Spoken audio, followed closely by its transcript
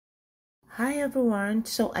Hi everyone,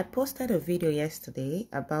 so I posted a video yesterday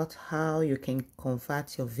about how you can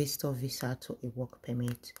convert your visitor visa to a work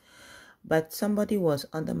permit, but somebody was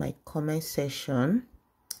under my comment section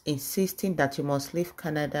insisting that you must leave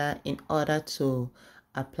Canada in order to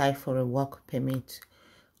apply for a work permit.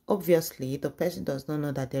 Obviously, the person does not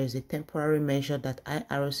know that there is a temporary measure that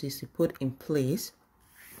IRCC put in place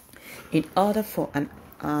in order for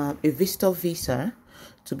a visitor visa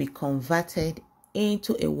to be converted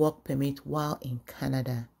into a work permit while in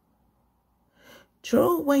Canada.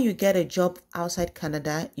 True, when you get a job outside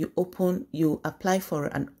Canada, you apply for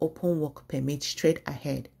an open work permit straight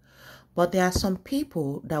ahead. But there are some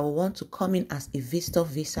people that will want to come in as a visitor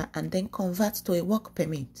visa and then convert to a work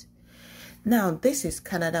permit. Now, this is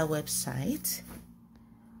Canada website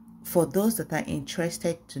for those that are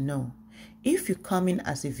interested to know. If you come in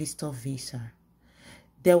as a visitor visa,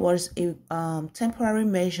 there was a temporary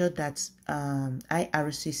measure that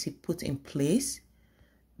IRCC put in place.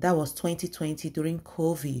 That was 2020 during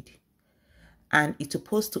COVID. And it's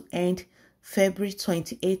supposed to end February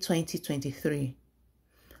 28, 2023.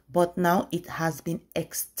 But now it has been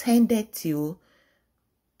extended till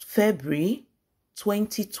February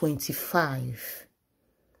 2025.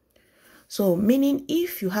 So meaning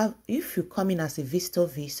if you come in as a visitor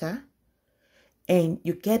visa and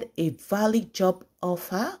you get a valid job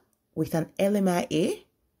offer with an LMIA,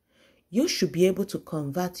 you should be able to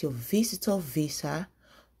convert your visitor visa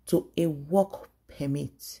to a work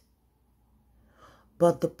permit.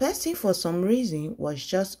 But the person, for some reason, was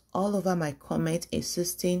just all over my comment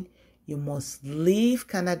insisting you must leave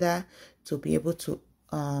Canada to be able to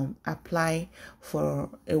apply for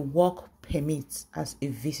a work permit as a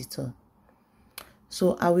visitor.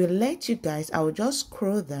 So I will let you guys, I will just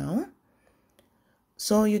scroll down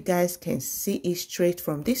so you guys can see it straight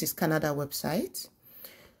from, this is Canada website.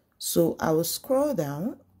 So I will scroll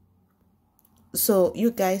down so you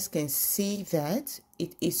guys can see that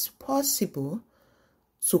it is possible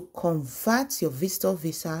to convert your visitor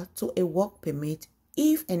visa to a work permit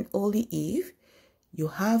if and only if you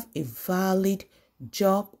have a valid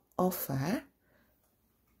job offer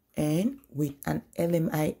and with an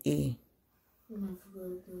LMIA.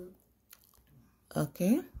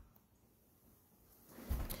 Okay.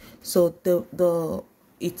 So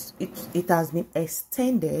it has been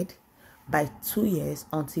extended by 2 years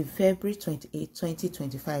until February 28,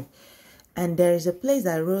 2025. And there is a place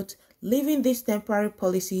that wrote, leaving this temporary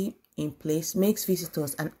policy in place makes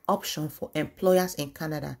visitors an option for employers in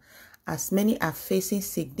Canada, as many are facing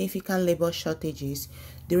significant labor shortages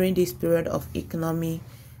during this period of economic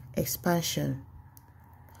expansion.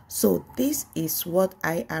 So this is what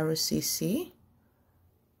IRCC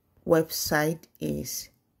website is.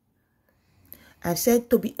 I said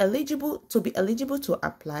to be eligible to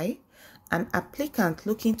apply, an applicant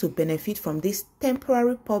looking to benefit from this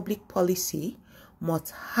temporary public policy must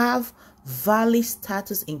have valid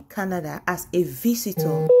status in Canada as a visitor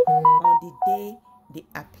on the day they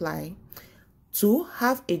apply, to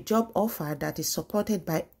have a job offer that is supported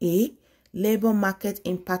by a labor market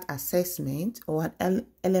impact assessment or an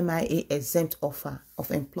LMIA exempt offer of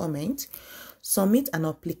employment, submit an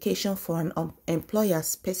application for an employer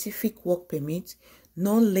specific work permit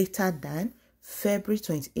no later than February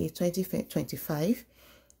 28, 2025,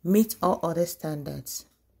 meet all other standards.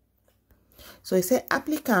 So it said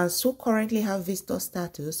applicants who currently have visitor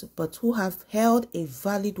status but who have held a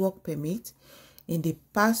valid work permit in the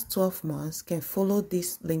past 12 months can follow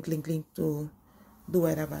this link to do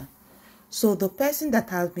whatever. So the person that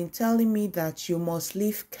has been telling me that you must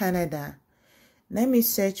leave Canada, let me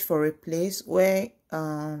search for a place where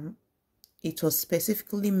it was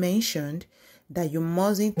specifically mentioned that you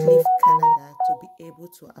mustn't leave Canada to be able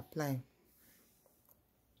to apply.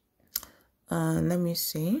 Let me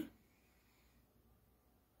see.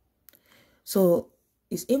 So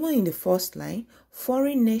it's even in the first line,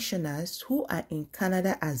 foreign nationals who are in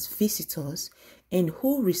Canada as visitors and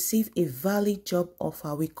who receive a valid job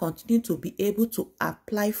offer will continue to be able to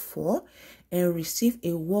apply for and receive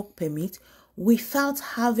a work permit without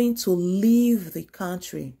having to leave the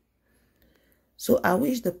country. So I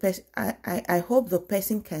wish the person, I hope the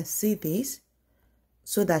person can see this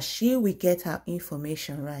so that she will get her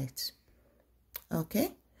information right.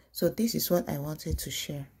 Okay, so this is what I wanted to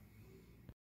share.